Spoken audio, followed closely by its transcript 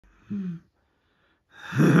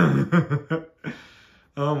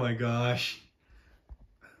Oh my gosh.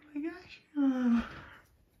 Oh my gosh.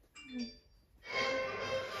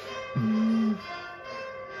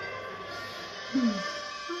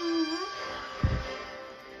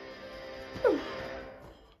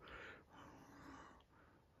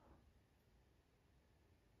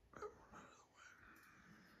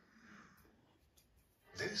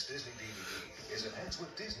 This Disney DVD is enhanced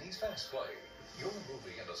with Disney's Fast Play. Your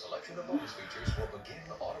movie and a selection of bonus features will begin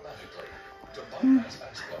automatically. To bypass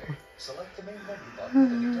Fast Play, select the main menu button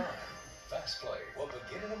at any time. Fast Play will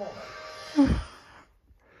begin in a moment.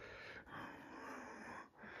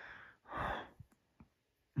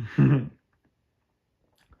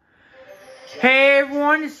 Hey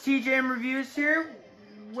everyone, it's TJM Reviews here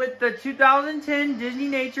with the 2010 Disney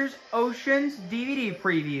Nature's Oceans DVD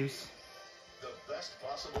previews. The best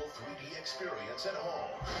possible 3D experience at home.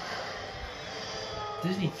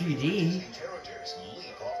 Disney 3D? Disney characters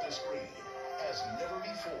leap off the screen as never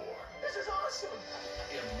before. This is awesome!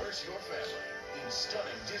 Immerse your family in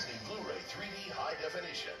stunning Disney Blu Ray 3D high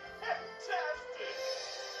definition. Fantastic!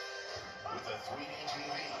 With a 3D TV,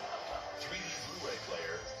 3D Blu Ray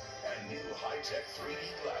player, and new high-tech 3D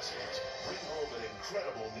glasses, bring home an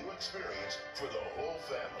incredible new experience for the whole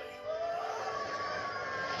family.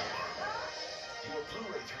 Your Blu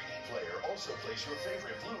Ray 3D player also plays your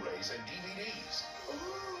favorite Blu-rays and DVDs.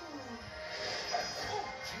 And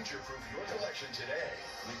future-proof your collection today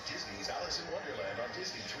with Disney's Alice in Wonderland on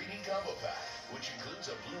Disney 3D Combo Pack, which includes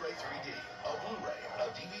a Blu-ray 3D, a Blu-ray, a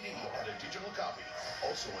DVD, and a digital copy.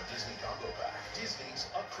 Also on Disney Combo Pack, Disney's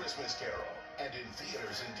A Christmas Carol. And in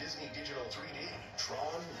theaters in Disney Digital 3D,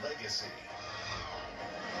 Tron Legacy.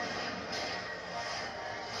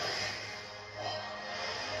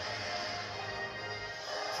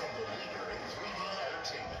 From the leader in 3D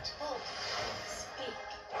entertainment. Speak.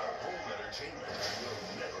 Home entertainment will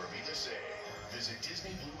never be the same. Visit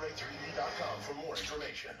DisneyBlu-ray3D.com for more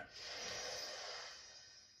information.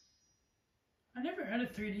 I never had a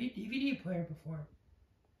 3D DVD player before.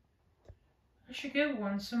 I should get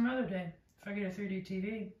one some other day if I get a 3D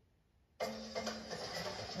TV.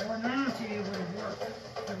 Or a normal TV would have worked.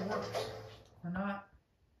 If it works. Or not.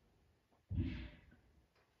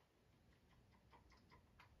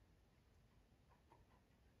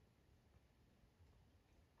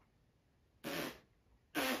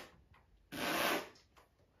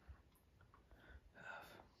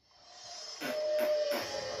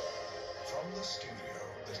 From the studio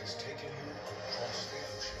that has taken you across the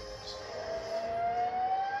oceans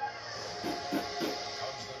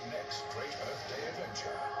comes the next great Earth Day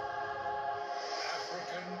adventure.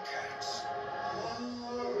 African Cats.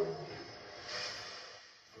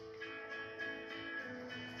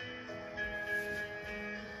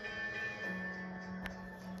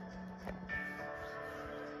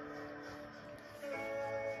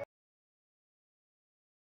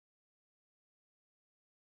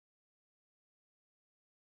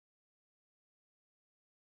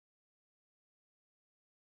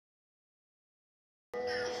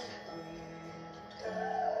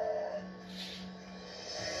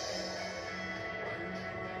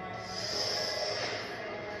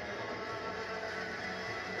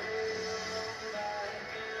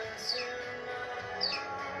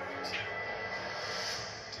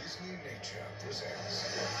 Disney Nature presents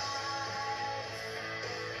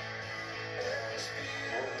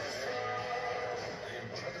the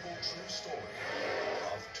incredible true story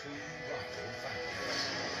of two rival families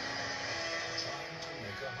trying to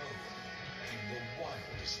make a home in the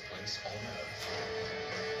wildest place on Earth.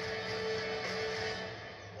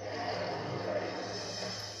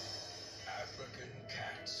 African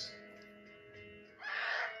Cats.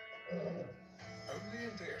 Only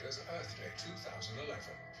in theaters Earth Day 2011.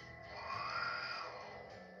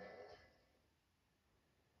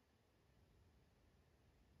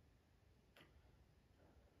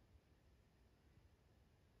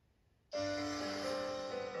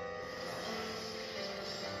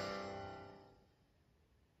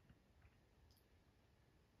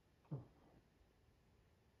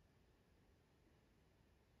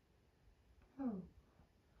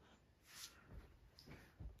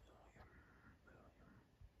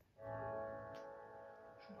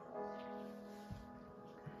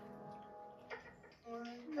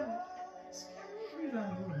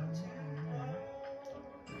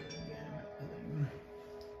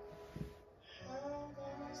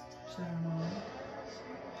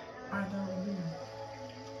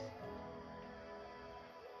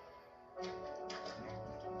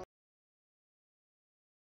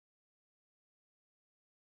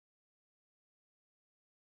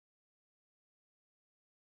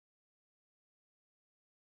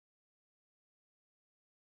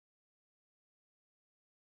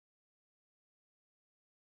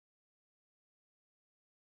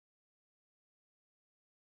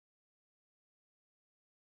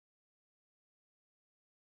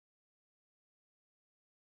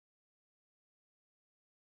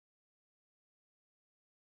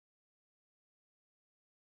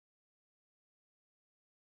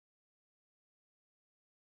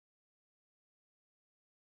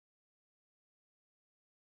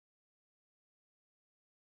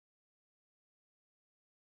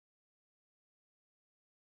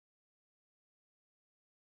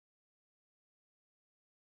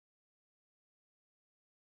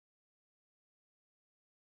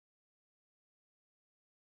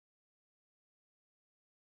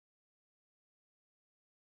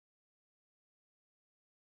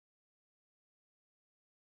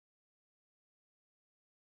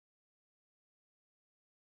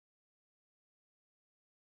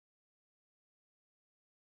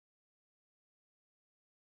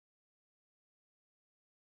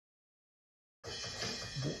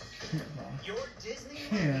 Your Disney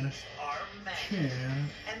Kid. movies are magic. Kid.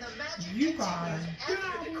 And the magic You continues got a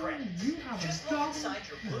after the credits. You have Just a look double. inside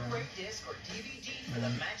your Blu Ray disc or DVD for the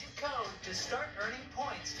magic code to start earning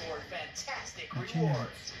points toward fantastic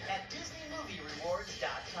rewards at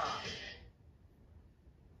DisneyMovieRewards.com.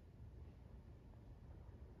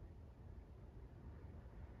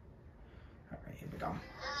 Alright, here we go.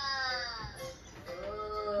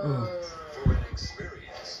 For an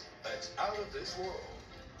experience that's out of this world,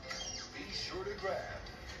 be sure to grab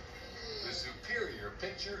the superior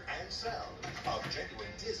picture and sound of genuine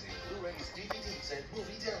Disney Blu-rays, DVDs, and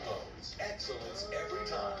movie downloads. Excellence every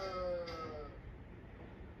time.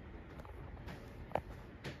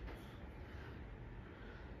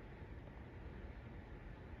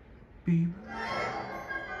 B.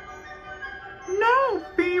 No,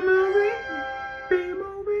 B movie. B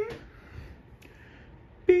movie.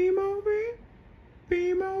 B movie.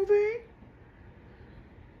 B movie.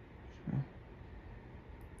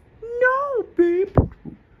 No, B.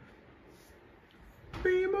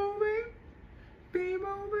 B movie. B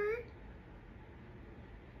movie.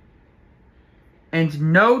 And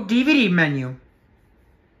no DVD menu.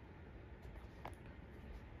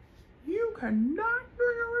 You cannot do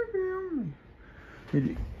your review.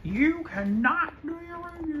 You cannot do your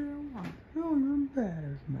review until you're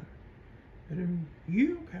better, man.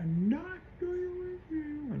 You cannot do your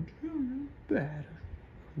review until you're better.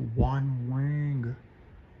 One wing.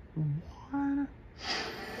 One.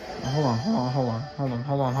 Hold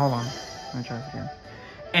on. Let me try this again.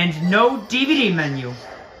 And no DVD menu. One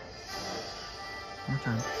more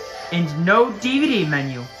time. And no DVD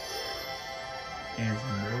menu. And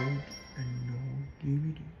no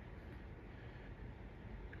DVD.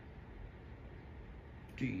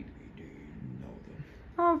 DVD,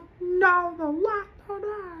 no the left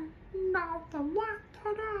today. No the left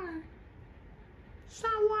today.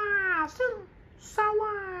 Celeste.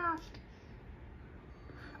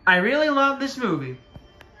 I really love this movie.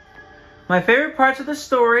 My favorite parts of the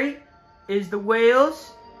story is the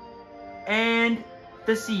whales and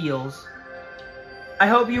the seals. I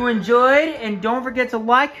hope you enjoyed, and don't forget to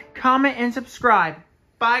like, comment, and subscribe.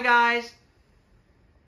 Bye, guys.